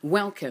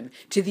Welcome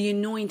to the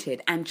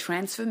anointed and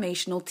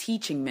transformational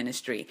teaching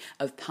ministry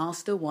of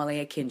Pastor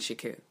Wale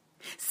Akinsiku,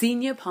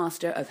 Senior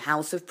Pastor of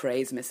House of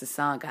Praise,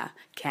 Mississauga,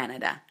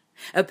 Canada,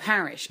 a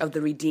parish of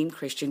the Redeemed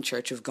Christian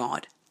Church of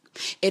God.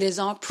 It is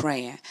our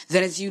prayer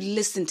that as you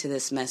listen to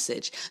this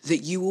message, that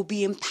you will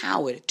be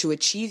empowered to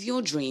achieve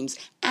your dreams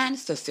and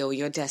fulfill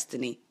your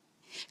destiny.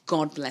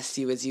 God bless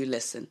you as you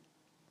listen.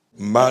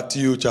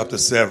 Matthew chapter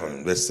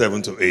 7, verse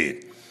 7 to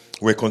 8.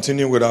 We're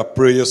continuing with our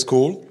prayer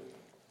school.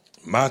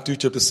 Matthew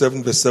chapter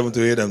 7, verse 7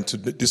 to 8. And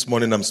this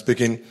morning I'm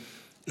speaking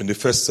in the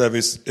first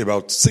service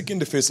about seeking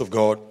the face of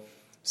God.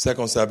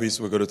 Second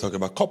service, we're going to talk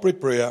about corporate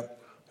prayer.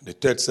 The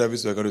third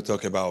service, we're going to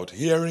talk about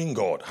hearing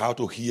God, how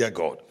to hear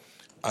God.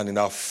 And in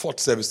our fourth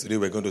service today,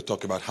 we're going to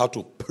talk about how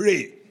to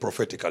pray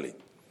prophetically.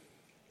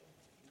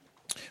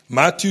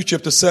 Matthew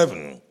chapter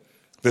 7,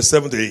 verse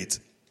 7 to 8.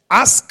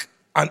 Ask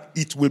and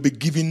it will be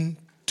given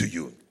to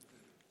you.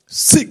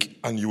 Seek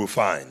and you will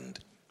find.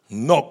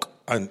 Knock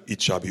and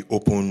it shall be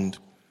opened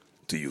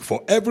to you.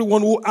 For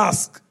everyone who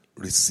asks,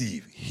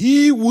 receive.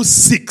 He who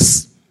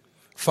seeks,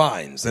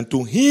 finds. And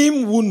to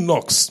him who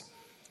knocks,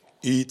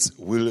 it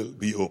will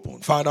be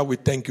opened. Father, we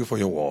thank you for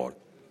your word.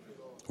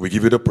 We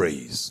give you the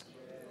praise.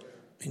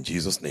 In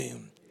Jesus'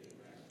 name.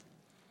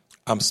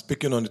 I'm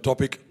speaking on the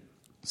topic,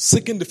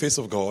 seeking the face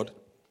of God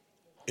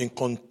in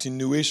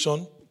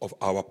continuation of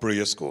our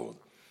prayer school.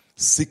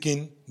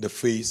 Seeking the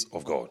face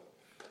of God.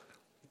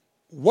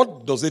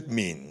 What does it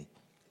mean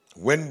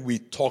when we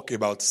talk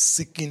about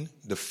seeking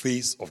the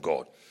face of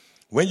God?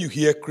 When you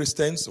hear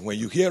Christians, when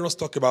you hear us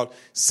talk about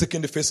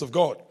seeking the face of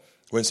God,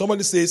 when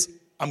somebody says,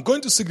 I'm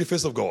going to seek the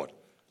face of God,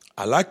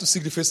 I like to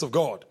seek the face of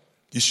God,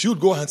 you should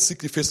go and seek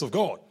the face of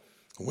God.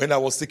 When I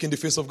was seeking the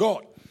face of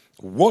God,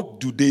 what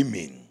do they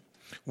mean?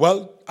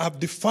 Well, I've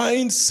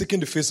defined seeking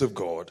the face of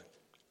God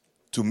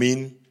to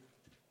mean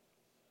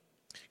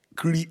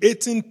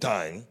creating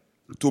time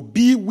to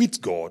be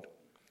with God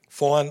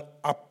for an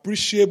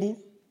appreciable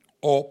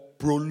or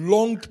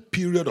prolonged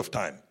period of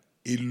time,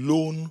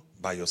 alone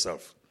by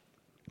yourself.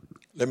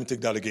 Let me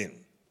take that again.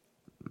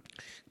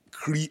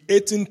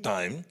 Creating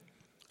time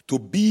to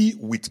be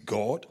with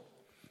God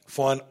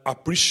for an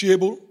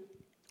appreciable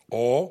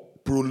or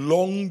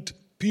prolonged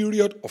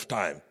period of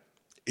time,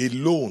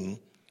 alone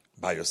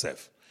by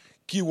yourself.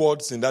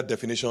 Keywords in that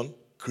definition,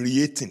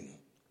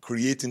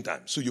 creating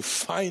time. So you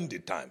find the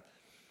time.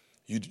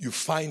 You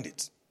find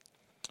it.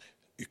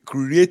 You're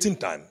creating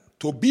time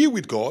to be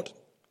with God.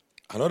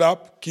 Another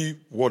key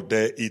word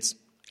there is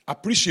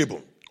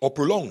appreciable or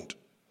prolonged.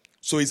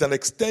 So it's an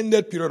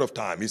extended period of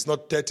time. It's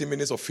not 30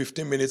 minutes or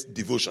 15 minutes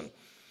devotion.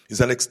 It's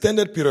an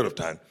extended period of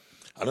time.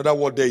 Another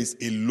word there is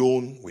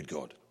alone with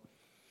God.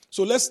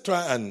 So let's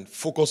try and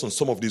focus on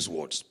some of these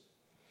words.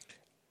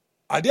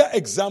 Are there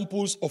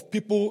examples of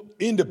people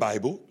in the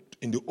Bible,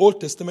 in the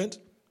Old Testament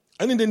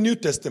and in the New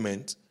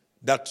Testament,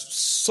 that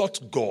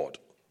sought God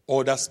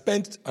or that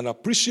spent an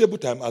appreciable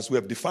time, as we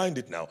have defined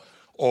it now,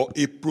 or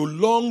a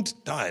prolonged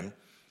time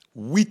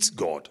with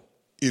God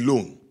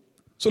alone?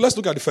 So let's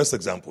look at the first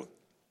example.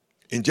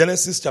 In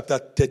Genesis chapter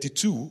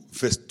 32,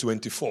 verse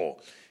 24.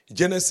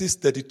 Genesis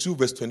 32,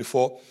 verse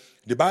 24,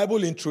 the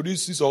Bible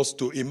introduces us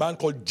to a man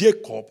called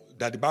Jacob,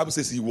 that the Bible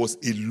says he was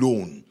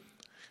alone.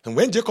 And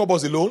when Jacob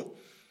was alone,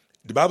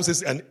 the Bible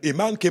says, and a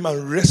man came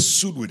and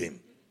wrestled with him.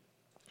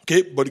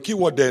 Okay, but the key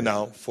word there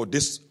now for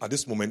this at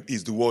this moment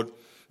is the word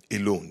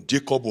alone.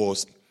 Jacob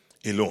was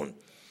alone.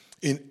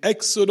 In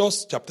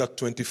Exodus chapter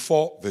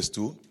 24, verse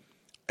 2,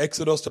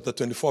 Exodus chapter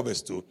 24,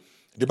 verse 2,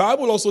 the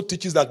Bible also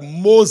teaches that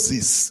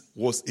Moses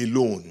was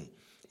alone.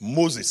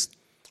 Moses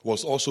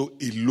was also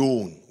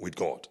alone with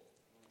God.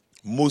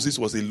 Moses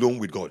was alone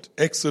with God.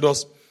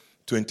 Exodus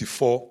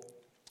 24,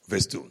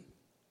 verse 2.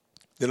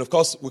 Then, of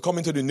course, we come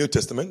into the New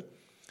Testament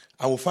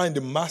and we'll find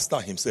the Master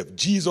himself,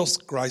 Jesus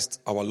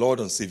Christ, our Lord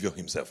and Savior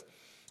himself.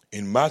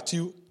 In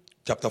Matthew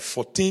chapter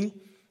 14,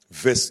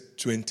 verse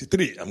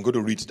 23. I'm going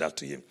to read that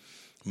to you.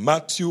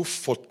 Matthew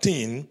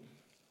 14,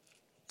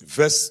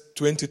 verse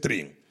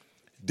 23.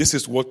 This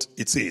is what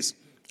it says.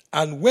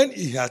 And when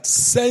he had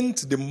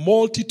sent the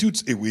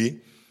multitudes away,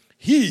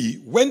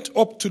 he went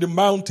up to the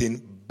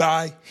mountain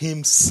by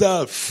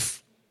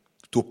himself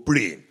to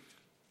pray.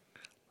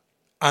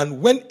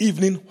 And when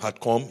evening had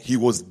come, he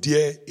was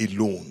there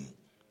alone.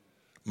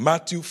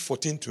 Matthew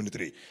 14,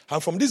 23.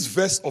 And from this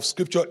verse of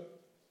scripture,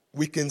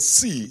 we can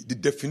see the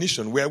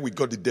definition, where we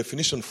got the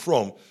definition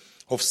from,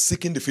 of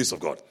seeking the face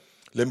of God.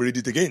 Let me read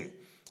it again.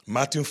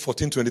 Matthew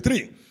 14,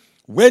 23.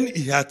 When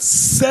he had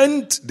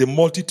sent the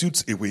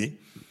multitudes away,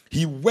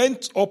 he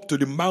went up to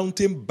the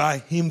mountain by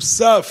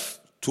himself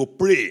to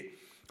pray.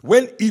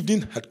 When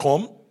evening had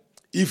come,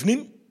 he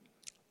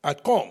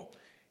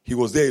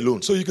was there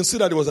alone. So you can see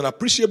that it was an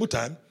appreciable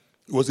time.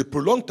 It was a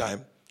prolonged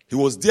time. He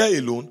was there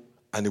alone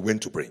and he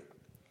went to pray.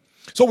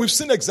 So we've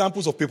seen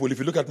examples of people. If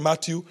you look at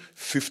Matthew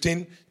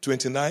 15,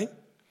 29,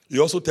 he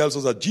also tells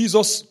us that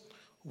Jesus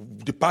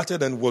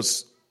departed and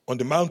was on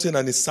the mountain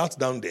and he sat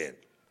down there.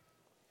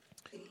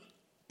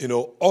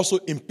 Also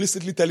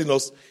implicitly telling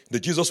us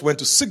that Jesus went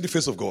to seek the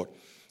face of God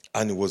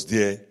and he was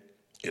there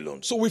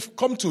alone. So we've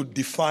come to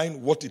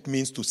define what it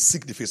means to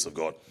seek the face of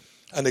God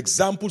and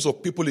examples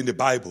of people in the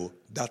Bible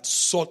that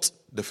sought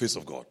the face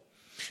of God.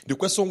 The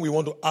question we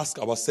want to ask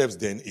ourselves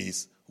then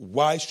is,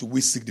 why should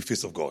we seek the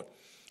face of God?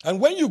 And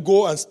when you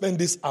go and spend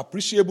this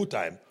appreciable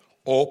time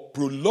or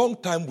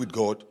prolonged time with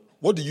God,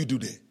 what do you do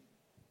then?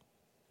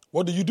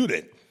 What do you do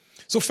then?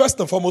 So first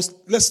and foremost,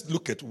 let's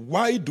look at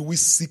why do we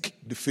seek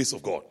the face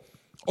of God?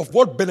 Of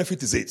what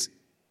benefit is it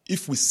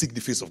if we seek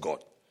the face of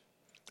God?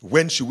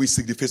 When should we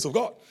seek the face of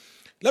God?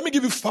 Let me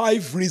give you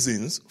 5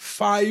 reasons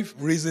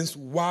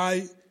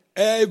why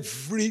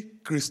every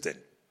Christian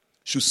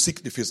should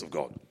seek the face of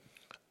God.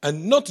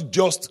 And not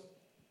just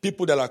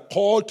people that are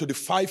called to the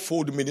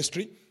fivefold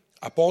ministry,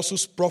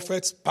 apostles,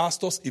 prophets,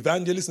 pastors,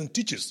 evangelists, and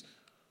teachers.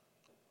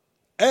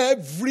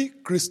 Every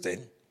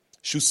Christian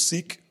should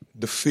seek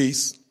the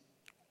face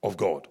of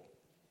God.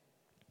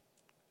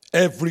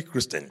 Every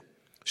Christian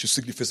should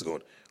seek the face of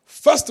God.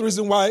 First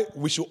reason why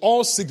we should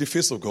all seek the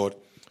face of God,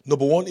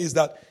 number one, is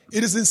that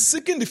it is in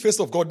seeking the face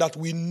of God that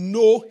we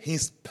know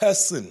his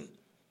person.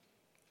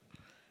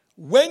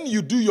 When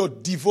you do your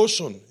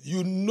devotion,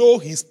 you know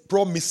his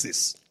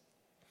promises.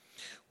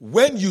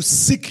 When you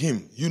seek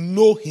him, you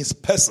know his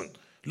person.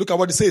 Look at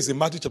what it says in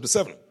Matthew chapter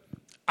 7.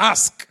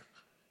 Ask,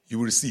 you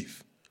will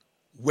receive.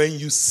 When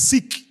you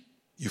seek,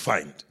 you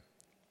find.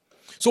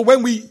 So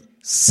when we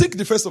seek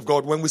the face of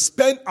God, when we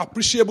spend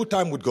appreciable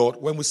time with God,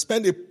 when we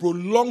spend a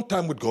prolonged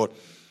time with God,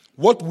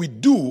 what we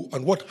do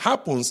and what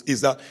happens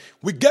is that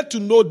we get to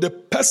know the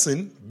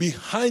person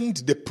behind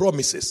the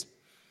promises.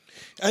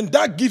 And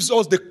that gives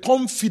us the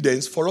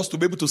confidence for us to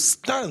be able to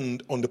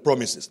stand on the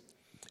promises.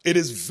 It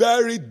is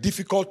very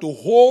difficult to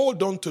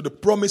hold on to the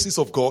promises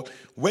of God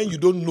when you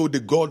don't know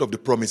the God of the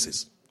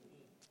promises.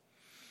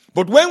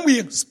 But when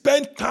we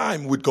spend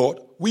time with God,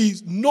 we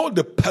know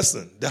the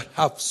person that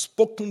have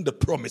spoken the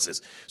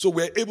promises. So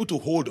we're able to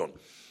hold on.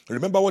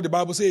 Remember what the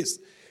Bible says.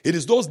 It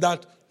is those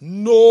that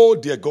know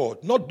their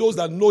God, not those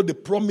that know the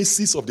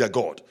promises of their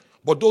God,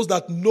 but those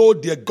that know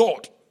their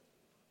God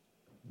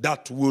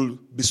that will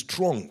be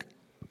strong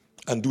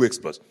and do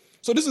exploits.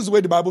 So this is the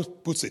way the Bible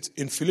puts it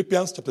in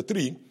Philippians chapter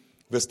 3,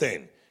 verse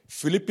 10.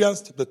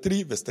 Philippians chapter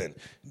 3, verse 10.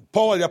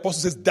 Paul the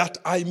apostle says, that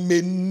I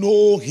may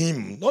know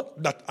him.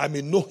 Not that I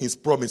may know his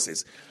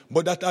promises,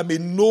 but that I may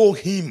know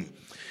him.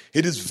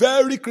 It is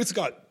very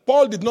critical.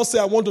 Paul did not say,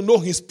 I want to know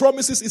his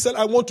promises. He said,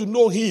 I want to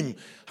know him.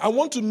 I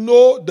want to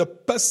know the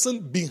person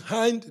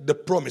behind the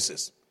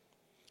promises.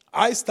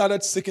 I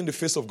started seeking the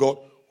face of God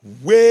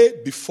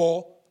way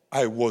before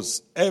I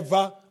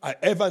ever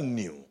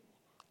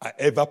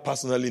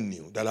personally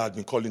knew that I had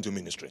been called into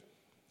ministry.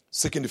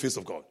 Seeking the face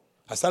of God.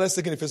 I started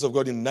seeking the face of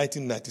God in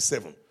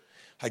 1997.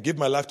 I gave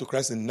my life to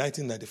Christ in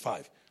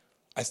 1995.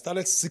 I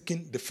started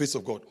seeking the face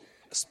of God,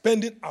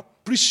 spending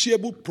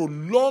appreciable,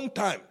 prolonged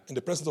time in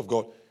the presence of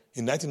God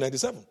in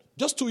 1997.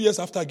 Just 2 years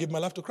after I gave my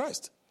life to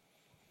Christ.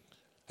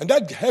 And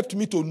that helped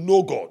me to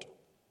know God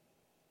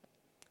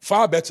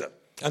far better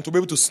and to be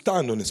able to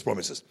stand on his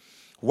promises.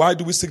 Why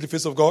do we seek the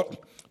face of God?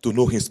 To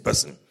know his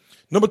person.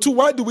 Number 2,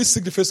 why do we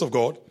seek the face of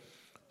God?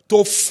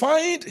 To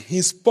find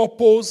his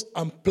purpose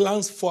and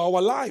plans for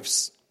our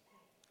lives.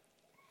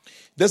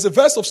 There's a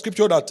verse of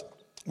scripture that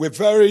we're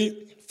very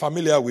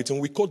familiar with, and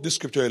we quote this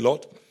scripture a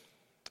lot.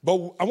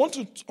 But I want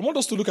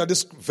us to look at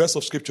this verse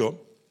of scripture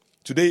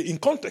today in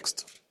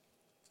context.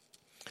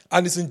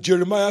 And it's in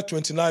Jeremiah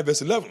 29,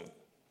 verse 11.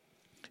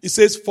 It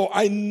says, for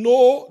I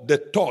know the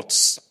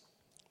thoughts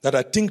that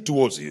I think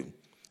towards you,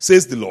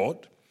 says the Lord,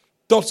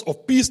 thoughts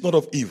of peace, not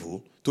of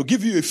evil, to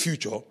give you a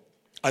future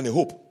and a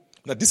hope.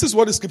 Now, this is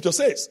what the scripture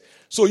says.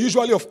 So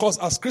usually, of course,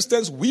 as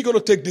Christians, we're going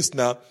to take this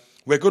now.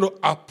 We're going to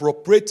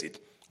appropriate it.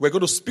 We're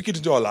going to speak it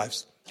into our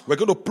lives. We're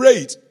going to pray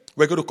it.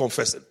 We're going to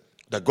confess it.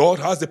 That God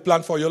has a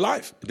plan for your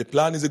life. The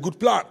plan is a good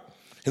plan.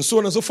 And so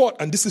on and so forth.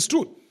 And this is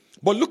true.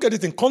 But look at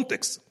it in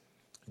context.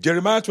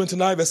 Jeremiah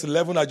 29, verse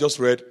 11, I just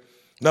read.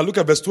 Now look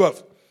at verse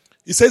 12.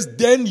 It says,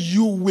 then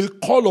you will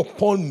call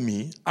upon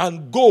me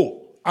and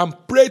go and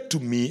pray to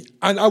me,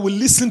 and I will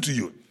listen to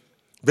you.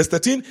 Verse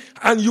 13,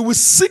 and you will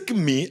seek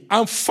me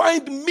and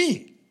find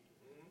me.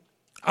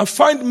 And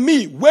find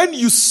me. When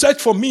you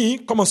search for me,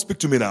 come and speak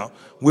to me now,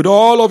 with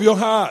all of your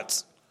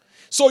heart.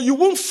 So you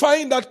won't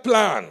find that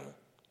plan.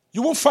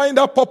 You won't find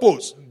that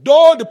purpose.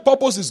 Though the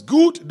purpose is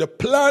good, the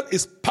plan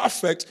is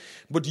perfect,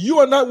 but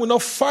you and I will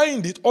not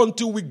find it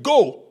until we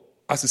go,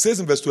 as it says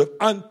in verse 12,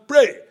 and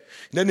pray.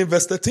 Then in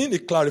verse 13,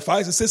 it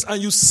clarifies. It says,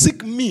 and you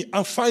seek me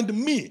and find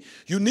me.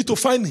 You need to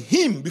find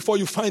him before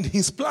you find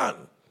his plan.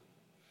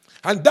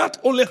 And that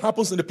only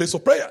happens in the place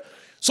of prayer.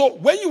 So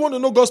when you want to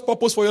know God's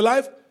purpose for your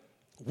life,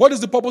 what is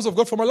the purpose of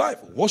God for my life?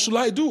 What should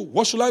I do?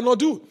 What should I not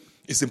do?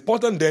 It's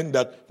important then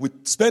that we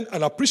spend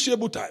an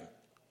appreciable time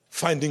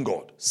finding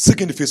God,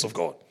 seeking the face of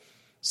God.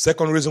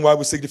 Second reason why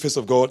we seek the face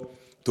of God,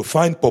 to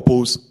find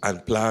purpose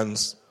and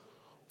plans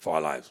for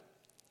our lives.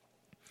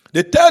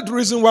 The third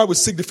reason why we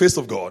seek the face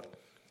of God,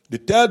 the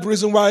third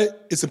reason why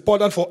it's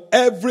important for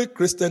every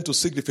Christian to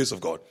seek the face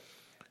of God,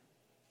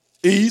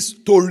 is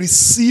to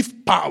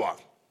receive power.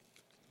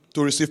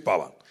 To receive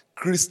power.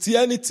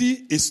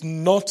 Christianity is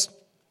not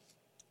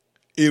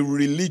a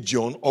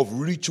religion of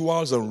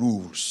rituals and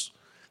rules.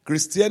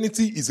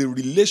 Christianity is a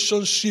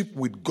relationship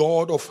with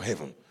God of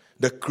heaven,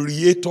 the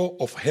creator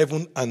of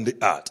heaven and the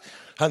earth.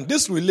 And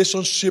this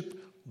relationship,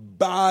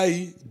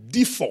 by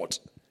default,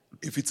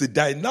 if it's a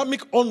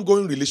dynamic,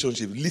 ongoing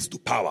relationship, leads to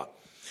power.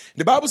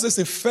 The Bible says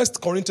in 1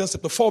 Corinthians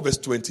chapter 4, verse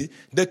 20,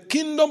 the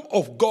kingdom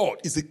of God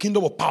is a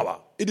kingdom of power.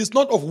 It is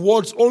not of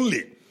words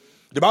only.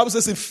 The Bible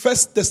says in 1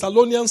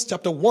 Thessalonians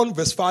chapter 1,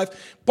 verse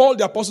 5, Paul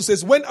the apostle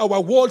says, when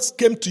our words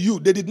came to you,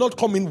 they did not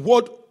come in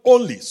word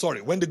only.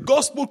 When the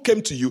gospel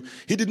came to you,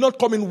 he did not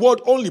come in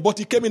word only, but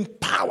he came in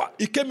power.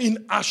 He came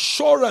in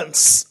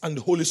assurance and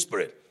the Holy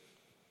Spirit.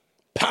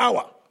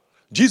 Power.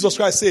 Jesus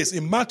Christ says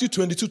in Matthew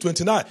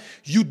 22:29,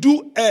 you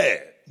do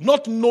err,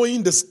 not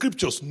knowing the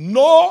scriptures,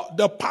 nor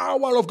the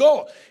power of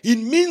God. It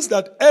means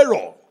that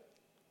error,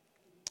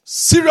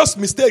 serious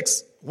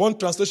mistakes. One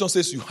translation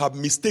says you have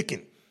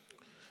mistaken.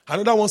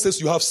 Another one says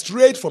you have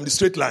strayed from the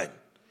straight line.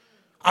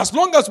 As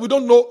long as we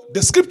don't know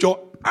the scripture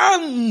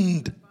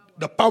and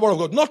the power of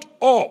God, not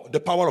all the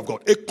power of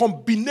God, a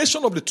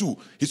combination of the two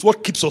is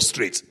what keeps us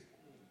straight.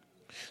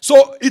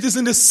 So it is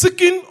in the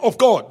seeking of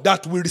God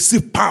that we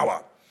receive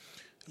power.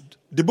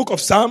 The book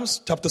of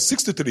Psalms, chapter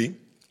 63,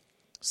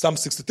 Psalm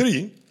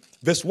 63,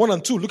 verse 1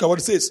 and 2, look at what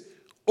it says.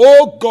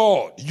 Oh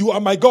God, you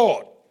are my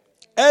God.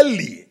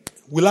 Early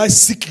will I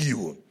seek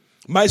you.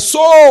 My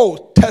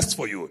soul thirsts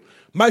for you.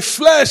 My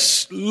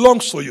flesh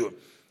longs for you.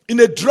 In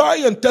a dry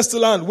and thirsty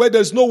land where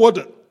there is no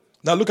water.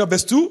 Now look at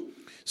verse 2.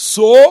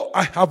 So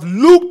I have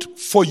looked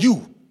for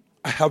you.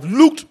 I have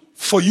looked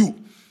for you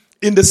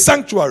in the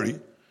sanctuary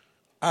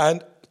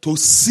and to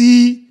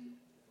see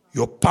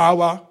your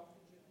power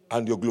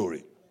and your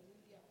glory.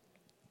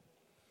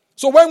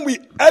 So when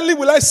early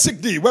will I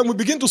seek thee, when we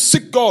begin to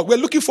seek God, we're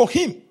looking for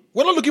him.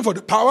 We're not looking for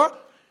the power.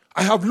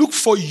 I have looked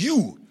for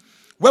you.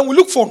 When we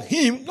look for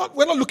him,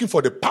 we're not looking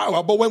for the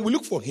power, but when we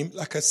look for him,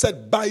 like I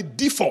said, by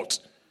default,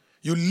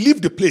 you leave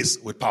the place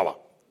with power.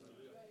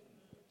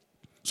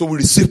 So we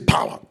receive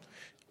power.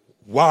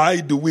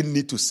 Why do we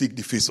need to seek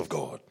the face of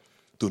God?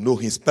 To know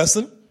his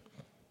person,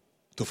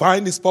 to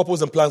find his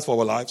purpose and plans for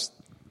our lives,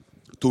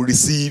 to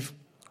receive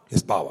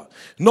his power.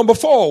 Number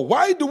 4,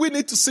 why do we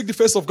need to seek the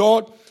face of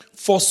God?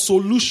 For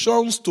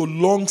solutions to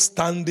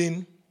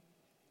long-standing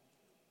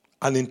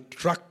and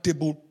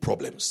intractable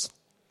problems.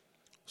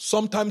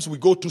 Sometimes we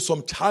go through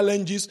some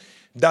challenges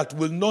that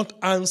will not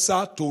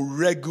answer to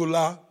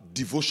regular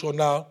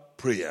devotional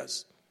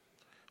prayers.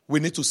 We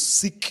need to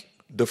seek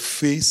the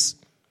face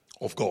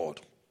of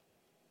God.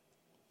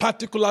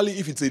 Particularly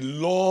if it's a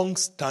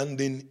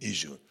long-standing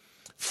issue.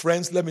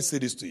 Friends, let me say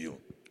this to you.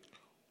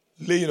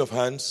 Laying of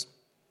hands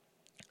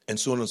and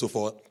so on and so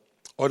forth.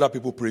 Other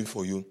people praying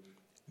for you.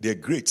 They're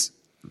great.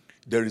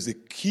 There is a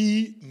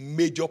key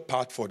major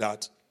part for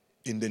that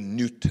in the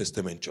New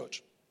Testament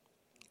church.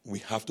 We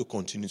have to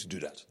continue to do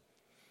that.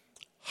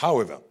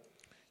 However,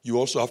 you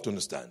also have to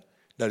understand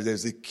that there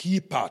is a key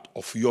part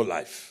of your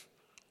life,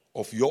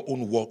 of your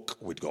own walk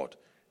with God,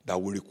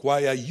 that will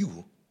require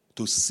you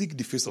to seek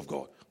the face of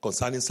God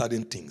concerning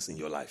certain things in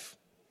your life.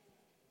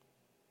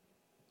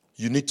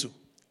 You need to.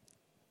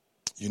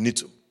 You need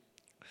to.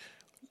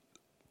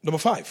 Number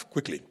 5,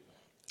 quickly.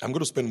 I'm going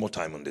to spend more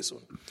time on this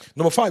one.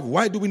 Number 5,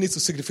 why do we need to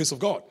seek the face of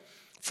God?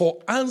 For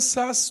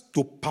answers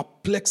to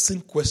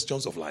perplexing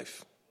questions of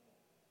life.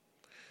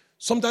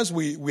 Sometimes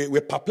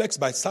we're perplexed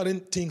by certain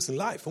things in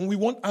life and we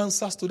want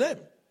answers to them.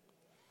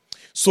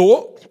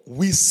 So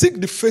we seek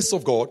the face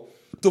of God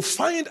to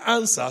find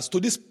answers to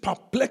these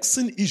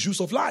perplexing issues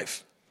of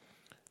life.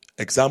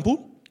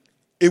 Example,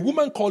 a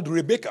woman called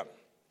Rebecca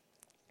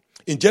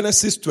in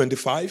Genesis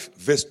 25,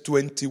 verse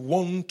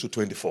 21 to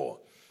 24.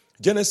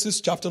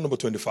 Genesis chapter number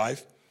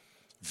 25,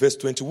 verse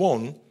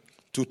 21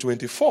 to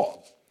 24.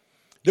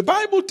 The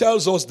Bible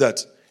tells us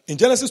that in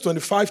Genesis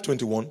 25,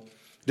 21,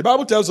 the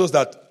Bible tells us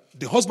that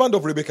the husband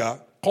of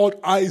Rebekah, called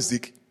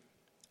Isaac,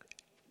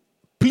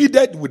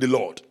 pleaded with the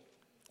Lord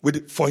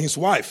for his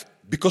wife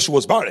because she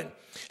was barren.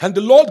 And the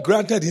Lord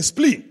granted his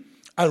plea.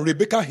 And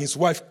Rebekah, his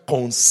wife,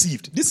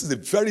 conceived. This is a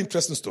very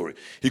interesting story.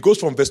 It goes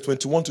from verse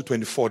 21 to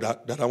 24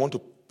 that I want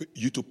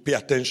you to pay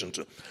attention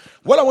to.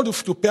 What I want you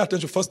to pay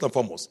attention to first and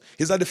foremost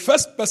is that the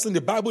first person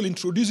the Bible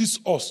introduces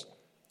us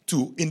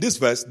to in this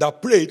verse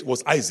that prayed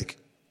was Isaac.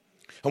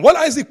 And what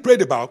Isaac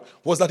prayed about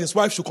was that his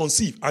wife should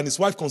conceive. And his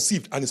wife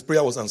conceived and his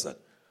prayer was answered.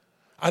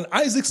 And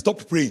Isaac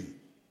stopped praying.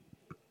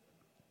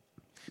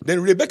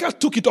 Then Rebekah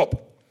took it up.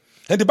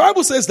 And the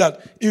Bible says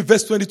that in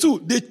verse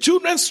 22, the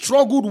children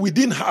struggled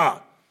within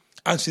her.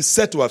 And she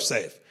said to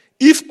herself,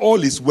 if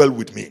all is well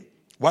with me,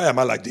 why am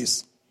I like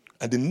this?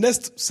 And the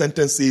next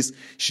sentence says,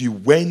 she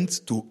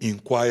went to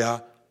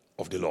inquire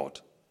of the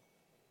Lord.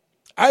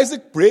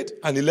 Isaac prayed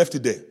and he left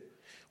it there.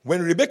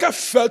 When Rebekah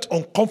felt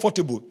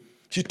uncomfortable,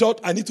 she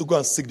thought, I need to go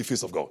and seek the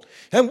face of God.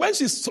 And when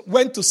she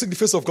went to seek the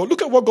face of God,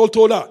 look at what God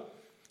told her.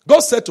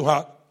 God said to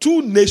her,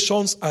 2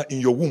 nations are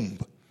in your womb.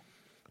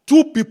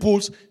 2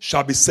 peoples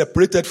shall be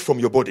separated from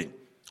your body.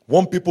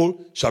 1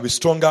 people shall be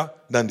stronger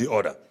than the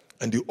other.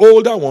 And the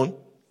older one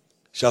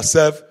shall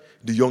serve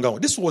the younger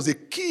one. This was a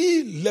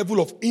key level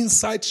of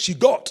insight she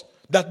got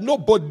that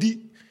nobody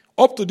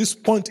up to this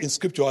point in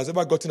Scripture has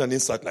ever gotten an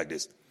insight like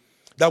this.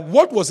 That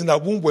what was in her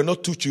womb were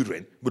not two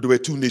children, but there were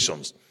two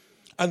nations.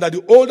 And that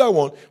the older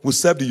one will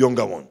serve the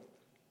younger one.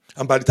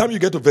 And by the time you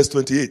get to verse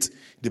 28,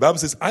 the Bible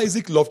says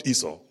Isaac loved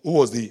Esau, who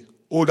was the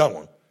older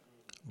one,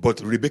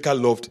 but Rebekah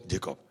loved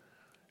Jacob.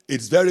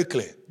 It's very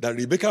clear that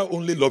Rebekah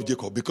only loved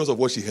Jacob because of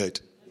what she heard.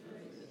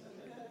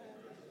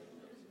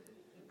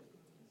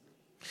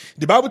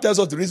 The Bible tells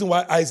us the reason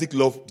why Isaac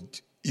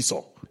loved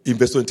Esau. In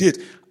verse 28,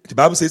 the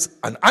Bible says,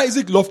 and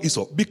Isaac loved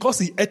Esau because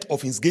he ate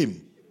of his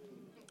game.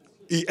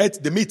 He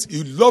ate the meat.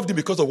 He loved him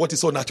because of what he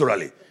saw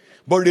naturally.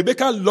 But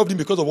Rebekah loved him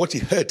because of what he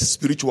heard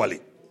spiritually.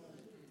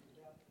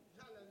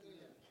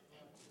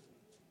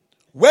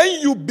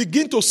 When you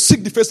begin to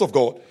seek the face of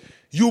God,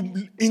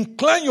 you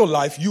incline your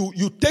life,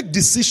 you take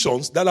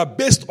decisions that are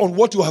based on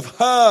what you have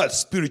heard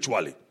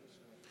spiritually.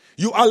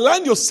 You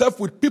align yourself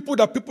with people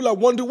that people are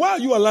wondering, why are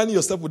you aligning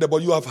yourself with them?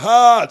 But you have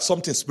heard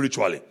something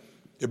spiritually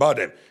about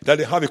them, that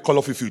they have a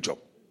colorful future.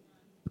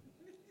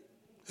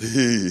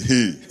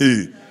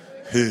 Hey.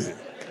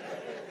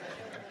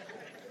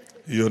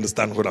 You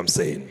understand what I'm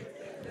saying?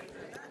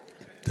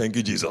 Thank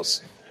you,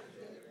 Jesus.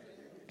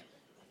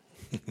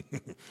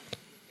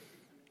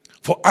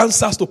 For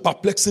answers to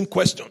perplexing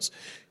questions.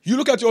 You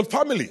look at your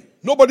family.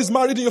 Nobody's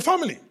married in your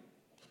family.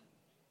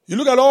 You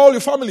look at all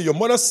your family. Your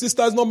mother's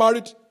sister is not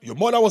married. Your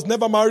mother was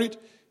never married.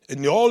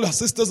 And all her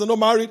sisters are not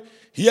married.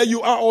 Here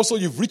you are also.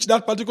 You've reached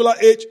that particular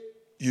age.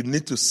 You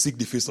need to seek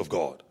the face of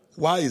God.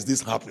 Why is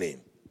this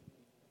happening?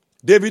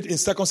 David in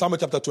 2 Samuel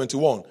chapter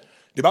 21.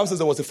 The Bible says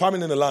there was a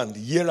famine in the land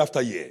year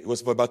after year. It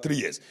was for about 3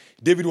 years.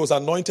 David was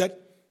anointed.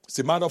 As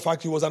a matter of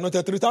fact, he was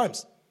anointed 3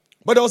 times.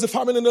 But there was a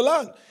famine in the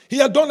land. He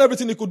had done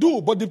everything he could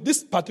do, but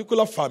this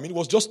particular famine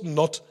was just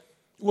not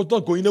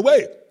going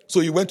away. So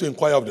he went to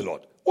inquire of the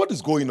Lord. What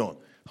is going on?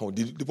 What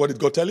did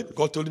God tell him?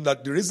 God told him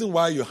that the reason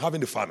why you're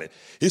having the famine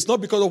is not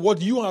because of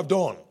what you have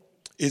done.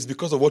 It's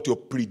because of what your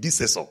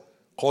predecessor,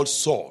 called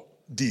Saul,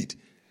 did.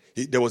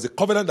 There was a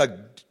covenant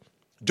that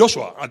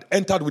Joshua had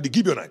entered with the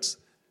Gibeonites.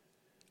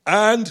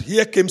 And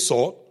here came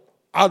Saul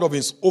out of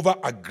his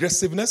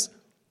over-aggressiveness,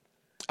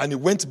 and he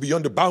went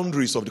beyond the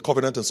boundaries of the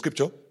covenant and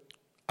scripture,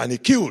 and he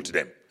killed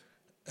them.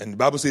 And the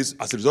Bible says,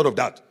 as a result of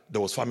that,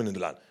 there was famine in the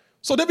land.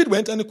 So David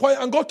went and inquired,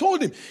 and God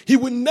told him he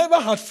would never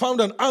have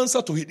found an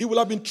answer to it. He would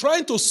have been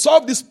trying to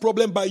solve this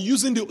problem by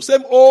using the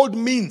same old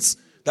means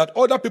that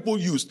other people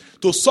used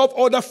to solve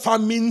other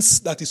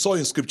famines that he saw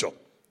in scripture.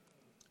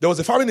 There was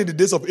a famine in the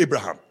days of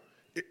Abraham.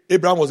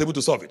 Abraham was able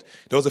to solve it.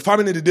 There was a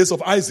famine in the days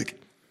of Isaac.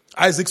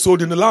 Isaac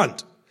sowed in the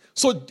land.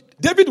 So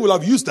David will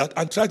have used that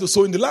and tried to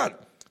sow in the land.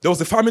 There was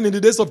a famine in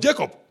the days of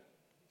Jacob.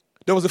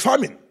 There was a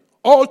famine.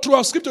 All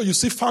throughout scripture, you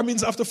see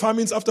famines after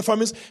famines after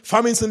famines.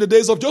 Famines in the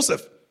days of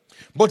Joseph.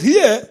 But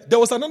here, there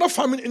was another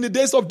famine in the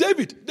days of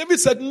David. David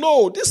said,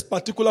 no, this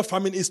particular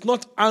famine is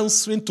not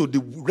answering to the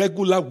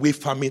regular way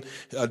famine,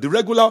 the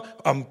regular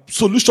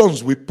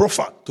solutions we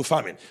proffer to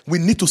famine. We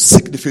need to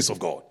seek the face of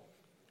God.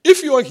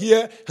 If you are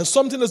here and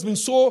something has been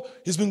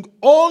it's been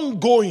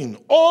ongoing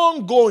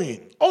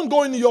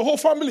in your whole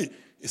family,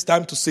 it's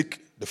time to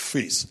seek the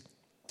face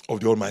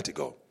of the Almighty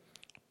God.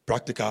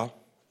 Practical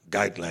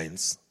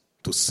guidelines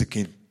to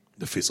seeking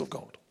the face of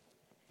God.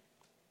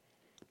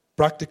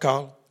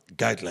 Practical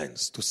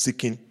guidelines to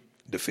seeking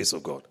the face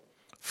of God.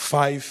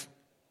 5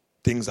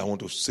 things I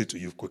want to say to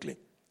you quickly.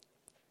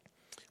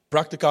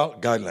 Practical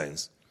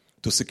guidelines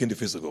to seeking the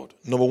face of God.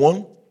 Number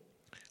 1,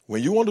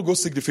 when you want to go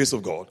seek the face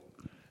of God,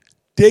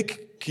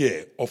 take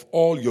care of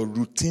all your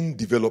routine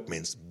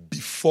developments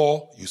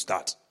before you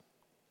start.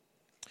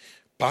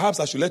 Perhaps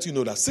I should let you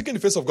know that seeking the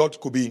face of God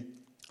could be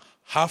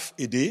half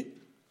a day,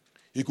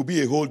 it could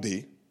be a whole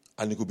day,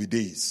 and it could be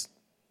days.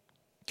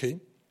 Okay?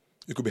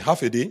 It could be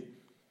half a day,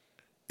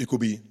 it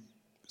could be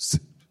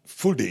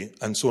full day,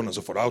 and so on and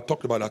so forth. I'll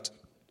talk about that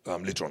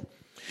later on.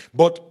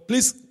 But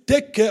please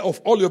take care of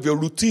all of your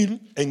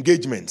routine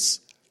engagements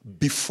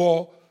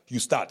before you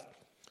start.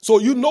 So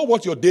you know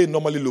what your day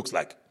normally looks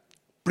like.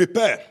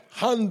 Prepare,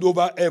 hand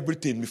over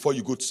everything before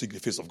you go to seek the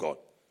face of God.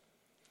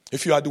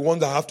 If you are the one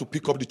that have to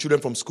pick up the children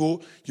from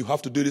school, you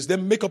have to do this.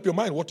 Then make up your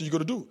mind, what are you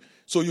going to do?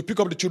 So you pick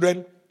up the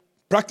children,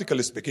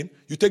 practically speaking.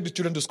 You take the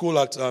children to school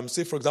at,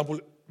 say, for example,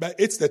 by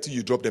 8:30,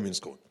 you drop them in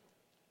school.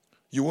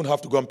 You won't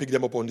have to go and pick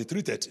them up on the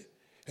 3:30.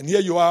 And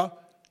here you are,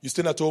 you're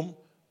staying at home,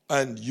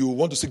 and you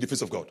want to seek the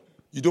face of God.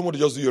 You don't want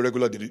to just do your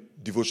regular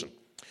devotion.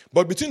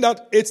 But between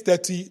that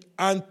 8:30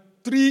 and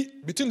 3,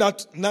 between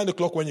that 9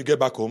 o'clock when you get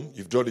back home,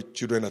 you've drawn the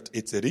children at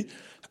 8:30,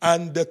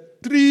 and the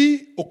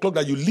 3 o'clock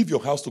that you leave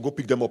your house to go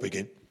pick them up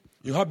again,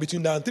 you have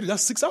between that and 3,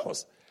 that's 6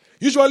 hours.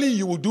 Usually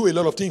you will do a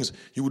lot of things.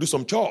 You will do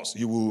some chores.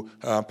 You will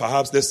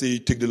perhaps, let's say,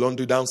 take the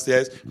laundry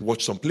downstairs,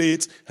 wash some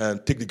plates,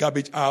 and take the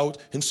garbage out,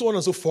 and so on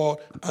and so forth,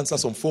 answer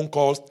some phone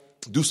calls,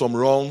 do some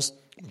runs,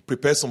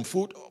 prepare some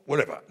food,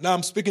 whatever. Now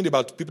I'm speaking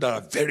about people that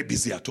are very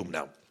busy at home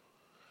now.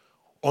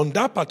 On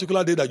that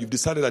particular day that you've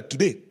decided that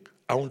today,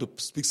 I want to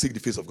seek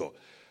the face of God.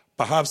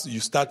 Perhaps you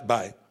start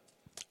by,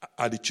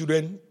 are the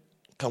children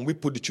can we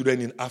put the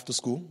children in after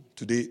school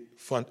today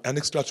for an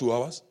extra 2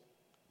 hours?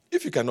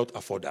 If you cannot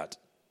afford that,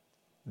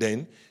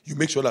 then you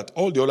make sure that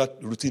all the other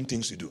routine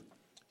things you do,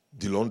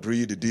 the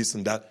laundry, the this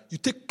and that, you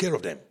take care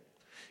of them.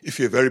 If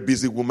you're a very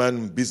busy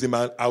woman, busy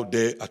man out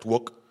there at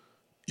work,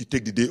 you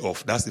take the day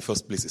off. That's the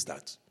first place it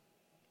starts.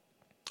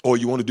 Or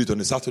you want to do it on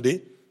a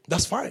Saturday,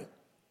 that's fine.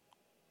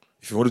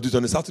 If you want to do it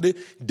on a Saturday,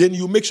 then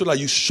you make sure that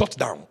you shut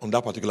down on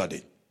that particular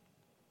day.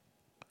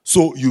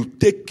 So you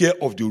take care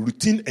of the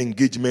routine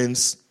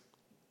engagements.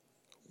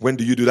 When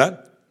do you do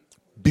that?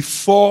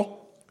 Before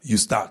you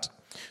start.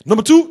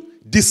 Number 2,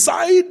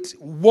 decide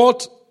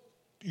what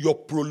your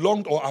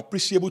prolonged or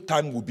appreciable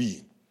time will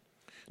be.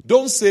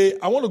 Don't say,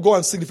 I want to go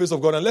and seek the face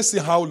of God and let's see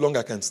how long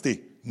I can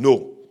stay.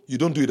 No, you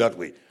don't do it that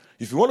way.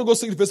 If you want to go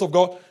seek the face of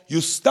God, you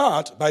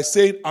start by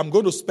saying, I'm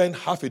going to spend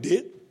half a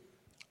day,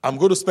 I'm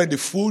going to spend a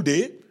full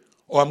day,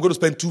 or I'm going to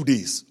spend 2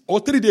 days,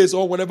 or 3 days,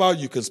 or whatever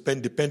you can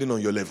spend depending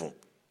on your level.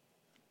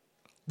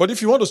 But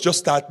if you want to just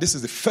start, this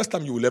is the first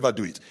time you will ever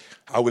do it.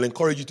 I will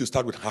encourage you to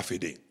start with half a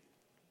day.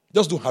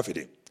 Just do half a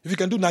day. If you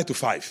can do 9 to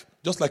 5,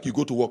 just like you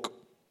go to work.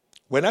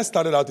 When I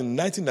started out in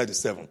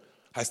 1997,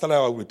 I started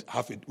out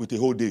with a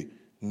whole day,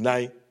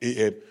 9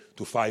 a.m.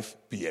 to 5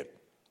 p.m.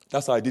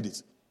 That's how I did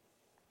it.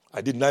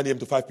 I did 9 a.m.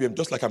 to 5 p.m.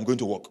 just like I'm going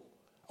to work.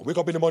 I wake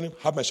up in the morning,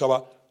 have my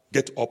shower,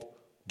 get up,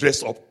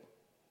 dress up,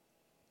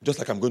 just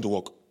like I'm going to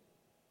work.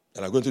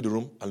 And I go into the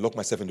room and lock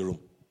myself in the room.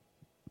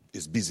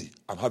 It's busy.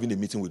 I'm having a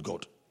meeting with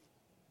God.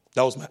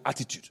 That was my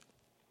attitude.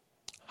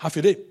 Half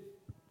a day.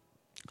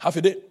 Half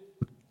a day.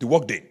 The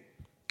work day.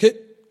 Okay?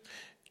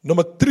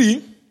 Number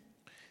 3,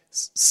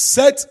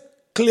 set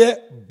clear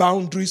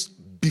boundaries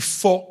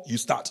before you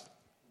start.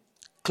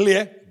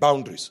 Clear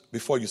boundaries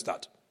before you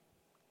start.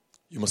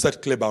 You must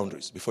set clear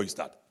boundaries before you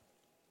start.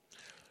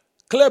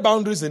 Clear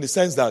boundaries in the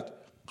sense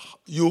that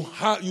you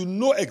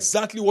know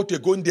exactly what you're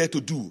going there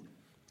to do.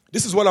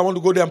 This is what I want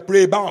to go there and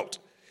pray about.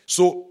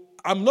 So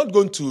I'm not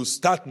going to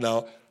start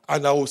now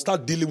and I will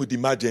start dealing with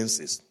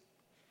emergencies.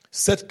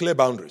 Set clear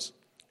boundaries.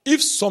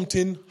 If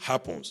something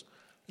happens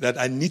that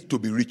I need to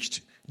be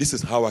reached, this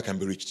is how I can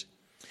be reached.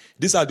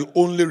 These are the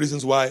only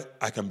reasons why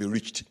I can be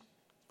reached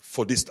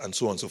for this and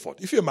so on and so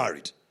forth. If you're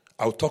married,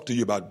 I'll talk to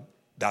you about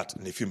that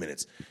in a few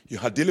minutes. You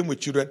are dealing with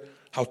children,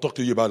 I'll talk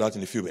to you about that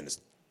in a few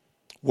minutes.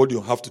 What do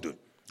you have to do?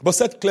 But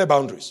set clear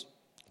boundaries.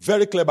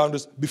 Very clear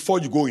boundaries before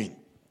you go in.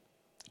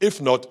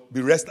 If not,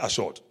 be rest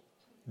assured.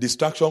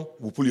 Distraction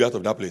will pull you out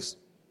of that place.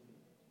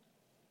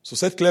 So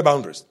set clear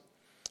boundaries.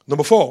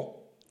 Number 4,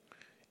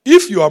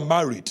 if you are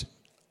married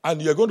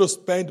and you're going to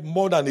spend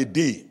more than a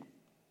day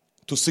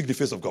to seek the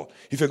face of God,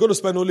 if you're going to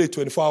spend only a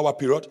 24-hour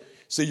period,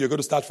 say you're going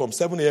to start from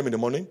 7 a.m. in the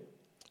morning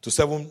to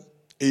 7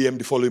 a.m.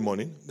 the following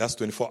morning, that's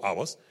 24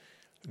 hours,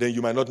 then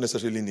you might not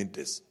necessarily need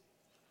this,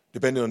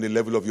 depending on the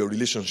level of your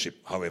relationship,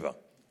 however.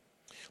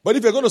 But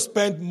if you're going to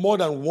spend more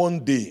than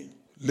 1 day,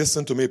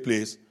 listen to me,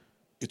 please.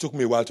 It took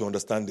me a while to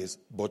understand this,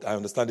 but I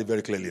understand it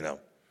very clearly now.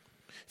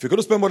 If you're going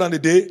to spend more than a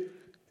day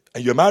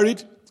and you're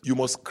married, you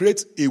must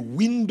create a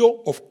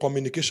window of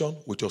communication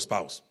with your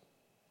spouse.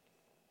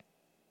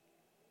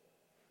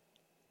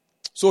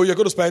 So you're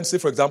going to spend, say,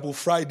 for example,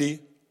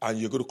 Friday, and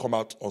you're going to come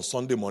out on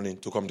Sunday morning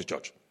to come to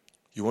church.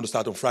 You want to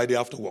start on Friday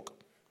after work.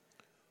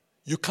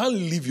 You can't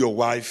leave your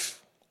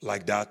wife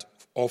like that,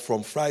 or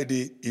from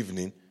Friday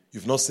evening,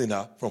 you've not seen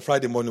her, from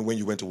Friday morning when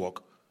you went to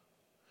work.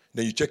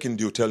 Then you check in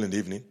the hotel in the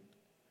evening.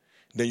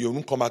 Then you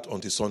won't come out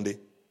until Sunday.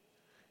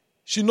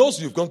 She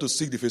knows you've gone to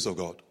seek the face of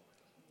God.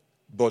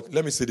 But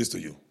let me say this to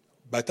you.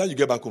 By the time you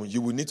get back home, you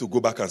will need to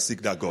go back and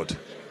seek that God.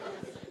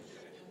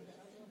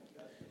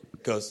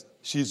 Because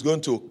she's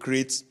going to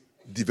create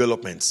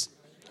developments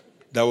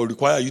that will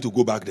require you to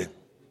go back there.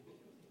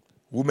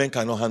 Women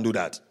cannot handle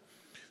that.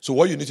 So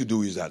what you need to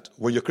do is that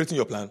when you're creating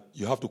your plan,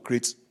 you have to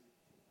create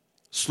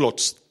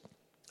slots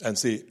and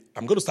say,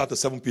 I'm going to start at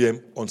 7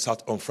 p.m. on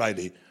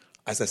Friday.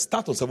 As I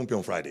start on 7 p.m.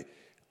 on Friday,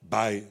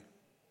 by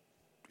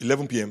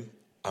 11 p.m.,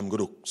 I'm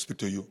going to speak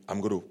to you.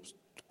 I'm going to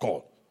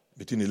call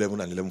between 11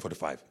 and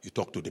 11:45. You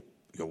talk to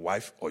your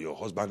wife or your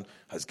husband,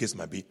 as the case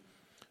might be.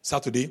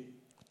 Saturday,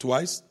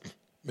 twice,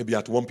 maybe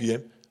at 1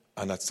 p.m.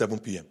 and at 7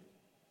 p.m.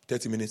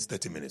 30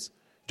 minutes,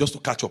 just to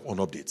catch up on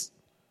updates.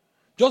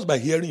 Just by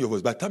hearing your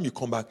voice, by the time you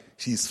come back,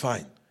 she is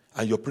fine.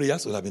 And your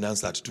prayers will have been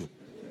answered too.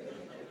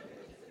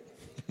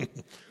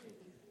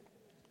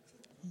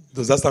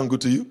 Does that sound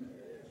good to you?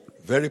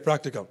 Very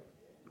practical.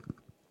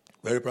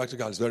 Very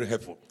practical. It's very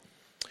helpful.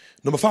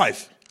 Number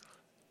 5,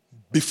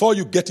 before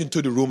you get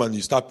into the room and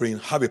you start praying,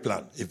 have a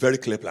plan, a very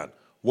clear plan.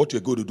 What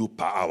you're going to do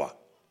per hour.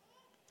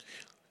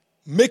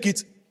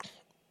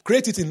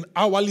 Create it in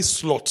hourly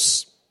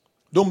slots.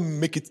 Don't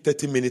make it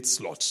 30-minute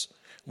slots.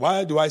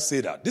 Why do I say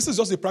that? This is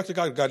just a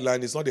practical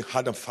guideline. It's not a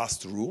hard and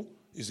fast rule.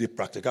 It's a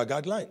practical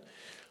guideline.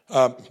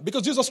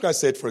 Because Jesus Christ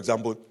said, for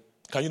example,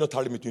 can you not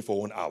tarry with me for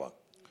 1 hour?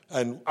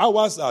 And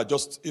hours are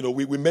just,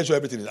 we measure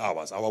everything in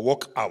hours. Our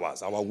work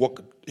hours,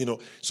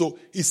 So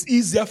it's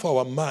easier for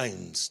our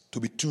minds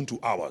to be tuned to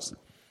hours.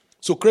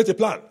 So create a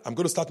plan. I'm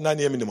going to start 9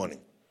 a.m. in the morning.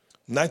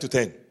 9 to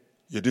 10,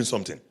 you're doing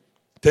something.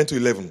 10 to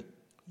 11,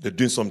 they're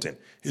doing something.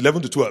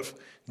 11 to 12,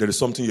 there is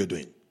something you're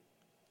doing.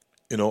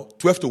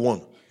 12 to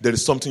 1, there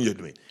is something you're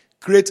doing.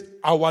 Create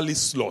hourly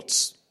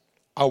slots.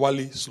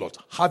 Hourly slot.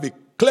 Have a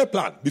clear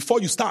plan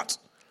before you start.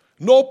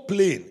 No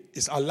plane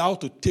is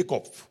allowed to take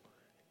off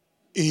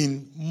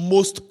in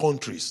most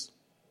countries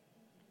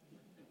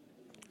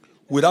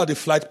without a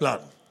flight plan.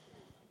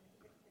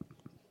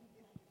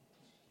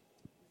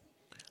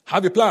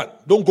 Have a plan.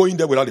 Don't go in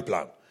there without a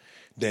plan.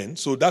 Then,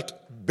 so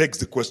that begs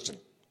the question.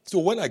 So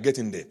when I get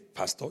in there,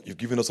 Pastor, you've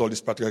given us all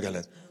these practical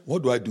guidelines.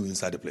 What do I do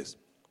inside the place?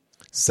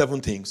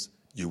 7 things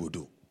you will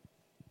do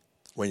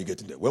when you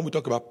get in there. When we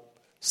talk about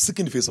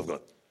seeking the face of God,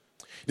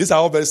 these are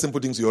all very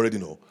simple things you already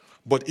know,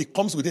 but it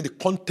comes within the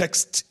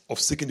context of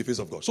seeking the face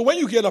of God. So when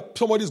you hear that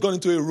somebody's gone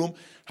into a room,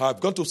 have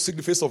gone to seek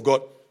the face of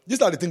God,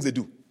 these are the things they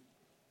do.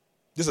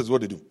 This is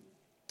what they do.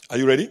 Are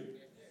you ready?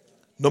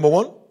 Number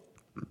 1,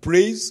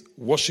 praise,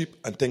 worship,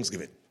 and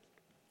thanksgiving.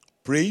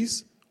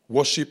 Praise,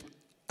 worship,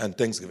 and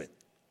thanksgiving.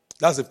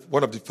 That's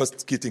one of the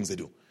first key things they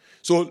do.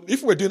 So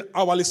if we're doing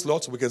hourly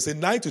slots, we can say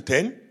 9 to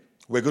 10,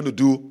 we're going to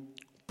do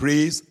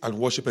praise and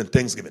worship and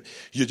thanksgiving.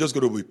 You're just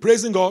going to be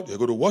praising God, you're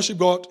going to worship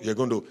God, you're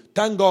going to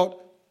thank God.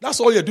 That's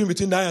all you're doing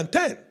between 9 and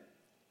 10.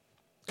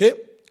 Okay?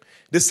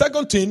 The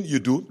second thing you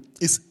do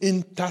is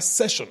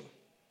intercession.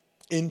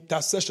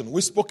 Intercession.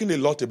 We've spoken a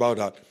lot about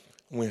that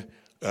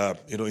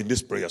in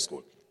this prayer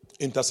school.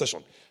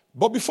 Intercession.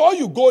 But before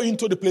you go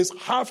into the place,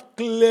 have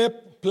clear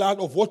plan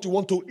of what you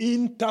want to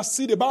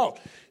intercede about.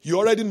 You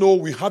already know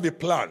we have a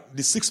plan,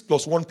 the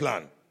 6+1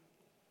 plan.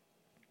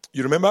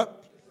 You remember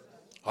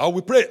how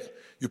we pray?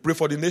 You pray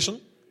for the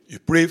nation. You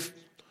pray for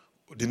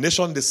the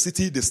nation, the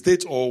city, the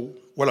state, or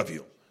what have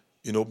you.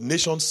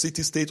 Nation,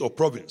 city, state, or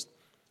province.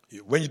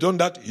 When you've done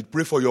that, you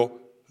pray for your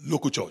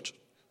local church.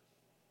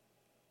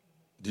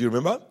 Do you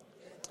remember?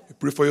 You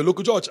pray for your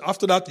local church.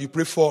 After that, you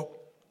pray for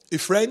a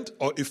friend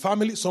or a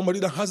family, somebody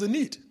that has a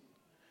need.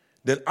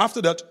 Then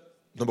after that,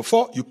 number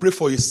 4, you pray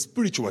for a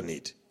spiritual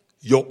need.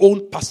 Your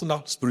own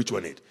personal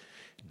spiritual need.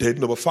 Then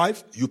number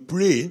 5, you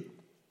pray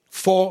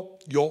for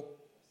your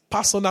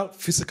personal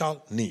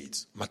physical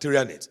needs,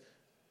 material needs.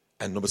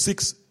 And number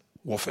 6,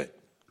 warfare.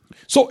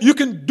 So you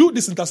can do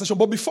this intercession,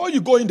 but before you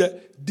go in there,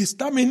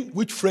 determine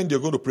which friend you're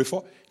going to pray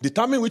for,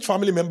 determine which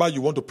family member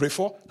you want to pray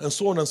for, and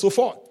so on and so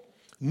forth.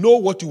 Know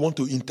what you want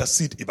to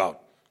intercede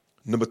about.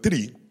 Number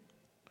 3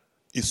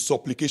 is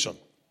supplication.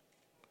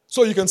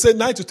 So you can say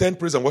 9 to 10,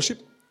 praise and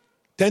worship.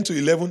 10 to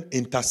 11,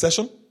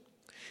 intercession.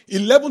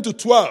 11 to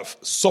 12,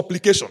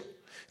 supplication.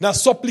 Now,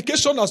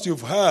 supplication, as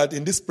you've heard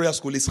in this prayer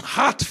school, is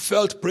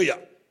heartfelt prayer.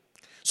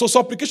 So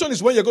supplication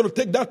is when you're going to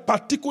take that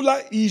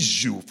particular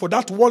issue for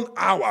that 1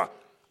 hour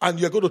and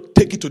you're going to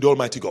take it to the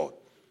Almighty God.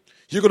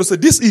 You're going to say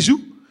this issue,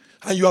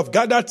 and you have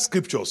gathered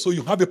scriptures. So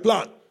you have a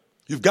plan.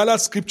 You've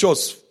gathered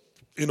scriptures,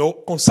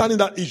 concerning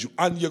that issue.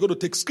 And you're going to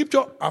take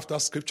scripture after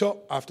scripture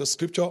after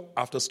scripture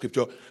after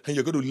scripture, and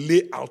you're going to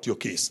lay out your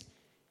case.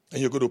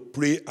 And you're going to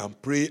pray and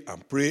pray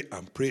and pray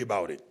and pray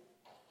about it.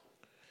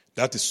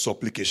 That is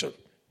supplication.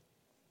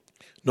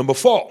 Number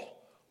 4,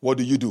 what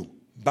do?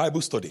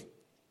 Bible study.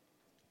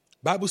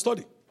 Bible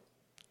study.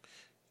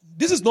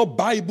 This is not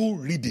Bible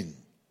reading.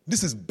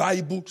 This is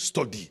Bible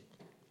study.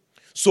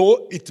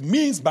 So it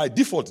means by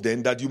default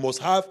then that you must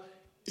have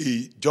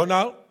a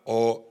journal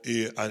or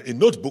a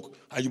notebook,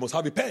 and you must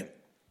have a pen.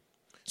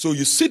 So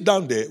you sit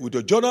down there with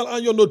your journal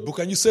and your notebook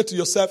and you say to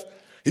yourself,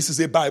 this is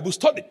a Bible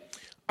study.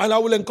 And I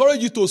will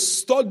encourage you to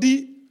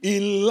study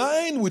in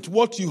line with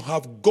what you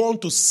have gone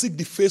to seek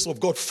the face of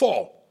God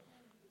for.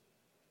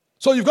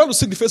 So you've gone to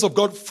seek the face of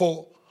God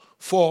for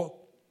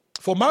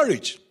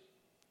marriage.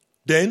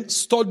 Then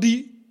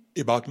study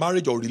about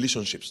marriage or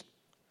relationships.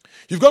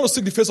 You've got to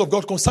seek the face of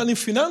God concerning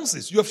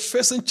finances. You're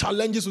facing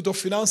challenges with your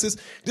finances.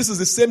 This is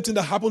the same thing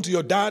that happened to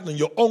your dad and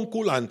your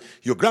uncle and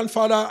your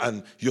grandfather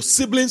and your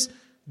siblings.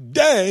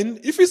 Then,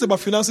 if it's about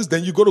finances,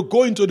 then you've got to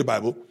go into the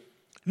Bible.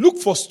 Look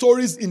for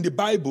stories in the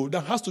Bible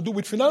that has to do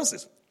with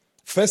finances.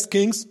 1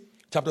 Kings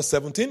chapter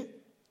 17,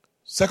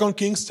 2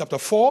 Kings chapter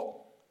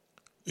 4,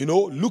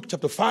 Luke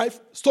chapter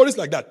 5, stories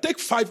like that. Take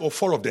 5 or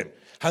 4 of them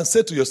and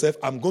say to yourself,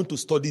 I'm going to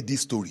study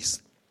these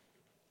stories.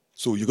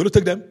 So you're going to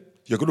take them,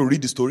 you're going to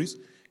read the stories,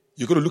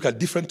 you're going to look at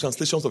different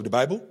translations of the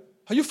Bible.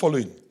 Are you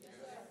following?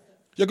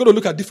 You're going to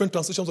look at different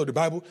translations of the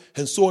Bible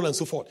and so on and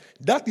so forth.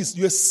 That is,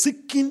 you're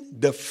seeking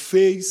the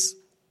face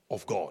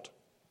of God.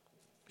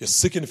 You're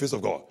seeking the face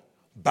of God.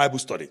 Bible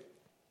study.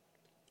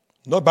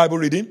 Not Bible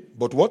reading,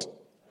 but what?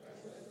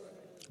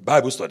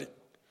 Bible study.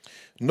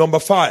 Number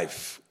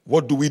 5,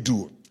 what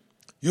do?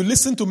 You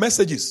listen to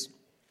messages.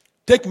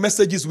 Take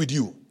messages with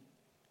you.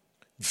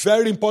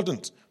 Very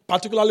important.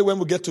 Particularly when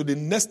we get to the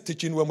next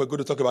teaching, when we're going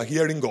to talk about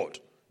hearing God.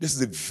 This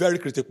is a very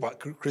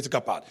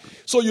critical part.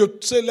 So you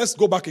say, let's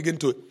go back again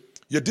to,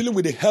 you're dealing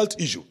with a health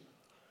issue.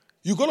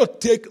 You're going to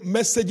take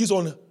messages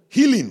on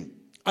healing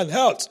and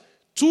health.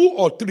 2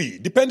 or 3,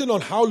 depending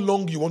on how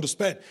long you want to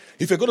spend.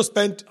 If you're going to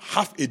spend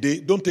half a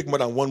day, don't take more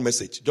than 1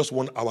 message, just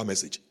 1 hour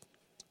message.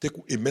 Take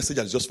a message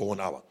that's just for 1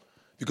 hour.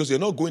 Because you're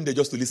not going there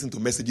just to listen to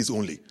messages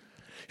only.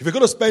 If you're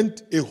going to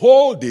spend a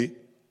whole day,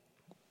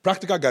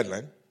 Practical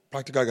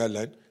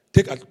guideline,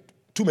 take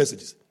 2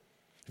 messages.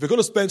 If you're going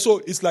to spend, so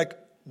it's like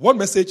 1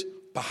 message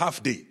per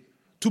half day,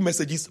 2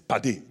 messages per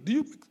day.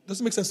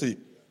 Does it make sense to you?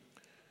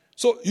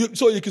 So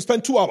you can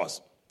spend 2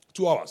 hours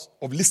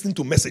of listening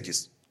to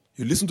messages.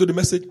 You listen to the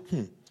message,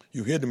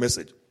 you hear the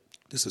message.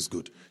 This is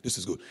good.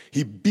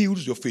 He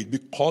builds your faith,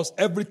 because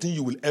everything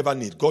you will ever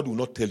need, God will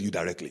not tell you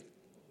directly.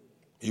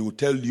 He will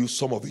tell you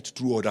some of it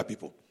through other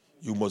people.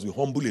 You must be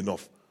humble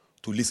enough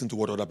to listen to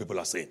what other people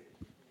are saying.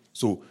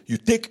 So you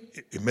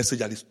take a message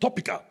that is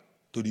topical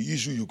to the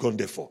issue you've gone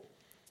there for.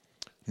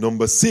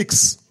 Number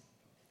 6,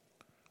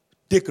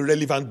 take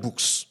relevant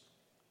books.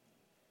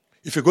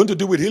 If you're going to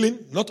deal with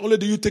healing, not only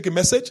do you take a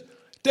message,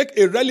 take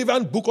a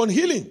relevant book on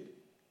healing.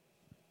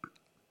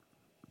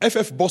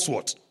 F.F.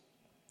 Bosworth,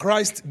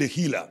 Christ the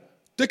Healer.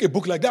 Take a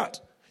book like that.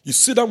 You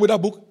sit down with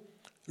that book.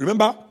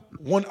 Remember,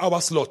 1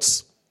 hour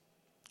slots.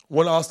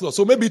 1 hour slot.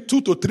 So maybe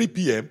 2 to 3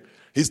 p.m.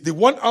 is the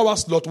 1 hour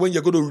slot when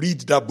you're going to read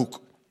that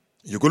book.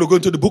 You're going to go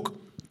into the book.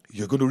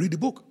 You're going to read the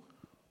book.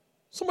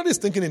 Somebody is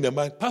thinking in their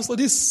mind, Pastor,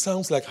 this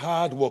sounds like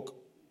hard work.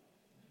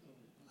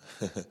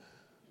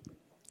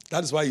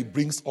 That is why it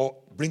brings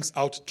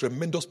out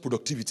tremendous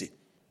productivity.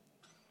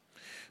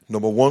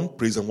 Number 1,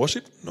 praise and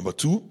worship. Number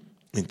 2,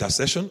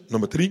 intercession.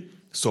 Number 3,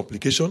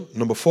 supplication.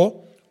 Number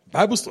 4,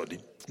 Bible study.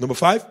 Number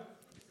 5,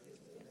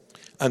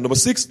 and number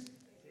 6,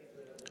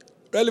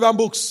 relevant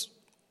books.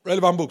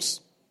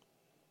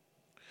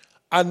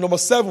 And number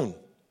 7,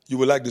 you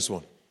will like this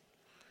one.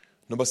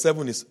 Number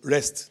 7 is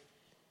rest.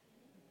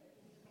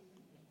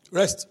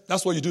 Rest.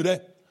 That's what you do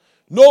there.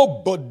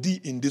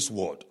 Nobody in this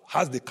world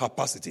has the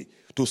capacity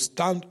to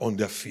stand on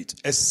their feet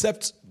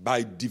except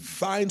by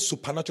divine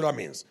supernatural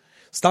means.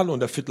 Stand on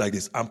their feet like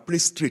this and pray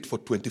straight for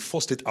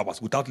 24 straight hours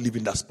without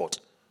leaving that spot.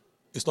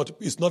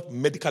 It's not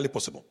medically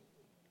possible.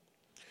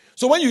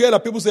 So when you hear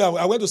that people say,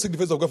 I went to seek the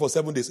face of God for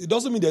 7 days, it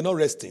doesn't mean they're not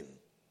resting.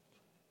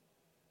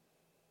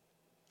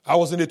 I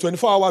was in a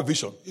 24-hour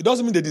vision. It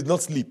doesn't mean they did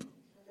not sleep.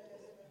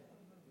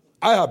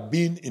 I've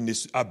been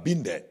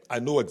there. I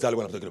know exactly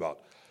what I'm talking about.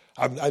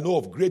 I know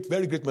of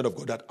very great men of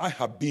God that I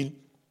have been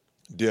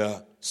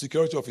their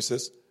security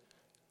officers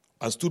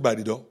and stood by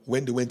the door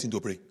when they went in to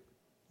pray.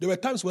 There were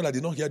times when I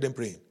did not hear them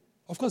praying.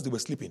 Of course, they were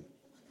sleeping.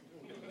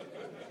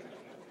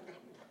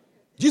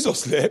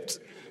 Jesus slept.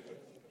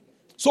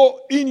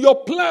 So in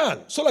your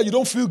plan, so that you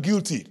don't feel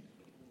guilty,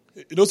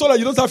 so that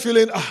you don't start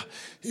feeling,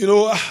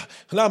 now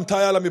I'm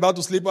tired, I'm about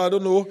to sleep, I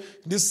don't know,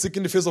 this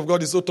seeking the face of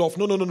God is so tough.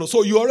 No.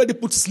 So you already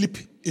put sleep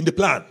in the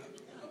plan.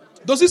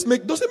 Does it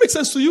make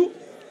sense to you?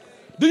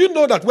 Do you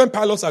know that when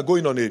pilots are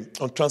going on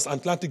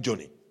transatlantic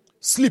journey,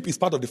 sleep is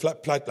part of the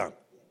flight plan?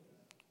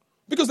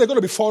 Because there are going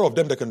to be 4 of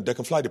them that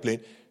can fly the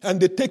plane,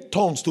 and they take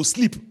turns to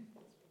sleep.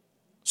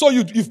 So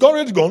you've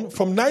already gone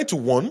from 9 to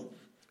 1.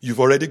 You've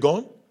already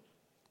gone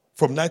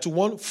from 9 to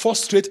 1, 4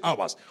 straight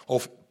hours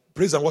of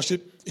praise and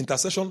worship,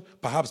 intercession,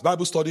 perhaps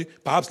Bible study,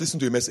 perhaps listen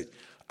to a message.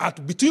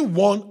 At between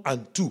 1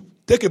 and 2,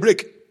 take a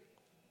break.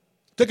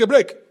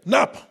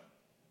 Nap.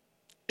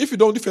 If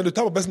you're the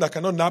type of person that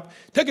cannot nap,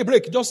 take a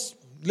break. Just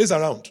laze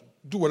around.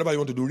 Do whatever you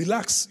want to do.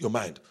 Relax your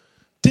mind.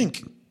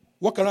 Think.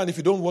 Walk around if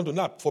you don't want to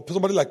nap. For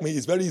somebody like me,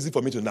 it's very easy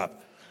for me to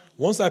nap.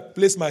 Once I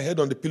place my head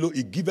on the pillow,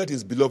 he giveth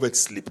his beloved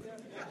sleep.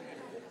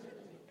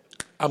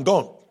 I'm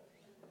gone.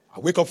 I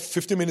wake up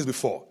 15 minutes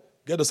before.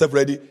 Get yourself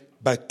ready.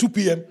 By 2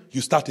 p.m.,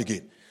 you start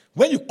again.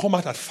 When you come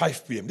out at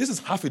 5 p.m., this is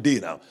half a day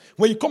now.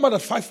 When you come out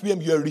at 5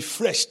 p.m., you are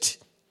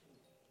refreshed.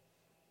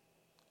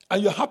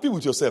 And you're happy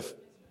with yourself.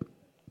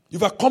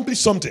 You've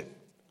accomplished something.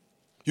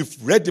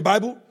 You've read the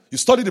Bible. You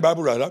studied the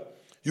Bible, rather.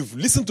 You've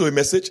listened to a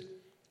message.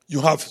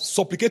 You have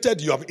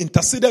supplicated. You have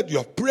interceded. You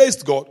have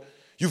praised God.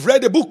 You've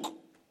read a book.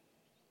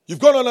 You've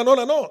gone on and on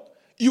and on.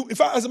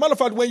 As a matter of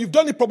fact, when you've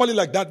done it properly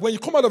like that, when you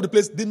come out of the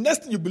place, the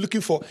next thing you'll be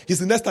looking for is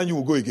the next time you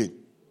will go again.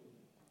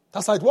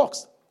 That's how it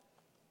works.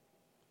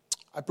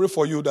 I pray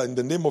for you that in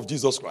the name of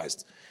Jesus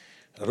Christ,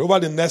 that over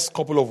the next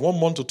couple of 1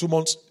 month to 2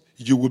 months,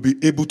 you will be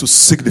able to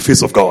seek the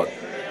face of God.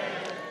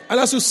 And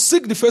as you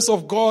seek the face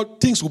of God,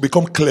 things will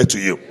become clear to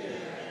you.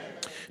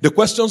 The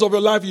questions of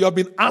your life you have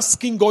been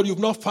asking God, you've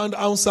not found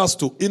answers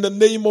to. In the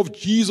name of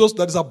Jesus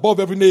that is above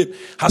every name,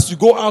 as you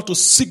go out to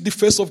seek the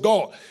face of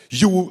God,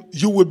 you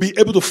will be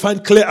able to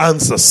find clear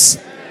answers.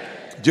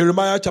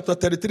 Jeremiah chapter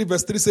 33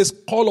 verse 3 says,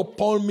 call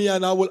upon me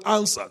and I will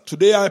answer.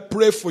 Today I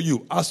pray for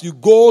you. As you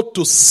go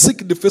to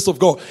seek the face of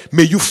God,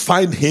 may you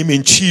find him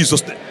in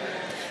Jesus' name.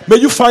 May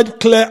you find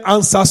clear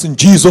answers in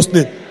Jesus'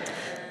 name.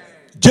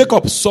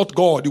 Jacob sought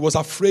God. He was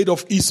afraid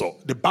of Esau.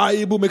 The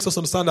Bible makes us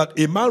understand that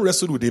a man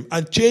wrestled with him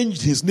and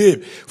changed his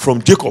name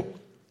from Jacob.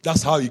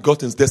 That's how he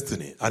got his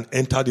destiny and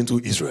entered into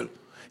Israel.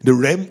 The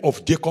realm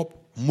of Jacob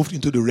moved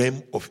into the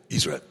realm of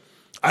Israel.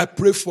 I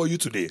pray for you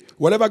today,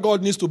 whatever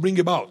God needs to bring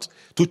about,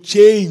 to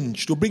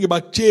bring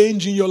about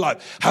change in your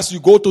life, as you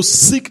go to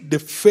seek the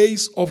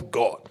face of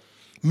God,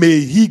 may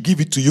he give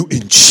it to you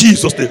in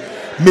Jesus' name.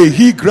 May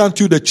he grant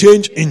you the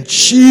change in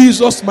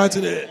Jesus' mighty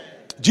name.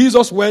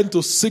 Jesus went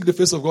to seek the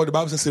face of God. The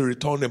Bible says he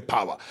returned in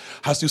power.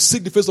 As you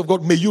seek the face of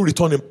God, may you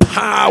return in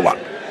power.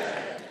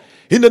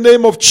 In the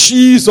name of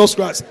Jesus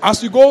Christ,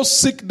 as you go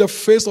seek the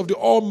face of the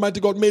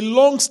Almighty God, may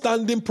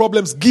long-standing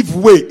problems give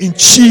way in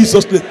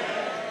Jesus' name.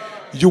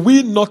 You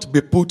will not be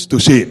put to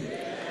shame.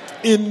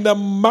 In the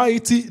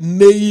mighty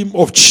name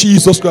of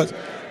Jesus Christ,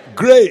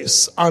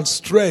 grace and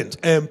strength,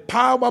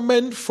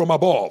 empowerment from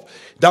above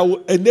that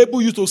will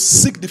enable you to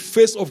seek the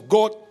face of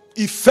God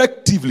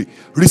effectively.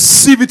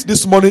 Receive it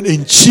this morning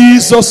in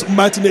Jesus'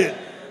 mighty name.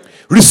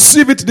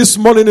 Receive it this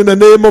morning in the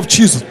name of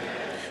Jesus.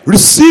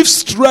 Receive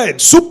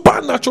strength,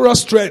 supernatural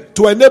strength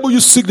to enable you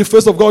to seek the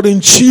face of God in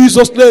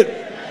Jesus' name.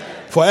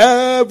 For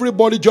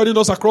everybody joining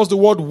us across the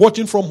world,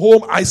 watching from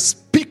home, I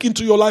speak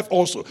into your life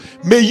also.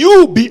 May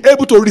you be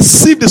able to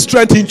receive the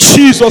strength in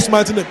Jesus'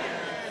 mighty name.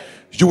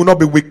 You will not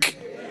be weak.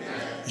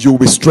 You will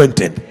be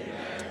strengthened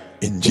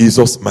in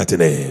Jesus' mighty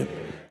name.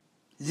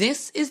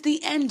 This is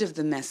the end of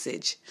the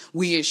message.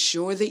 We are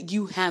sure that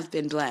you have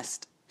been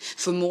blessed.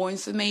 For more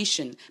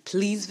information,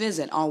 please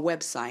visit our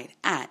website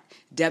at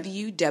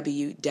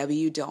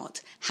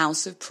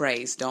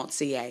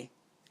www.houseofpraise.ca.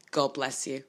 God bless you.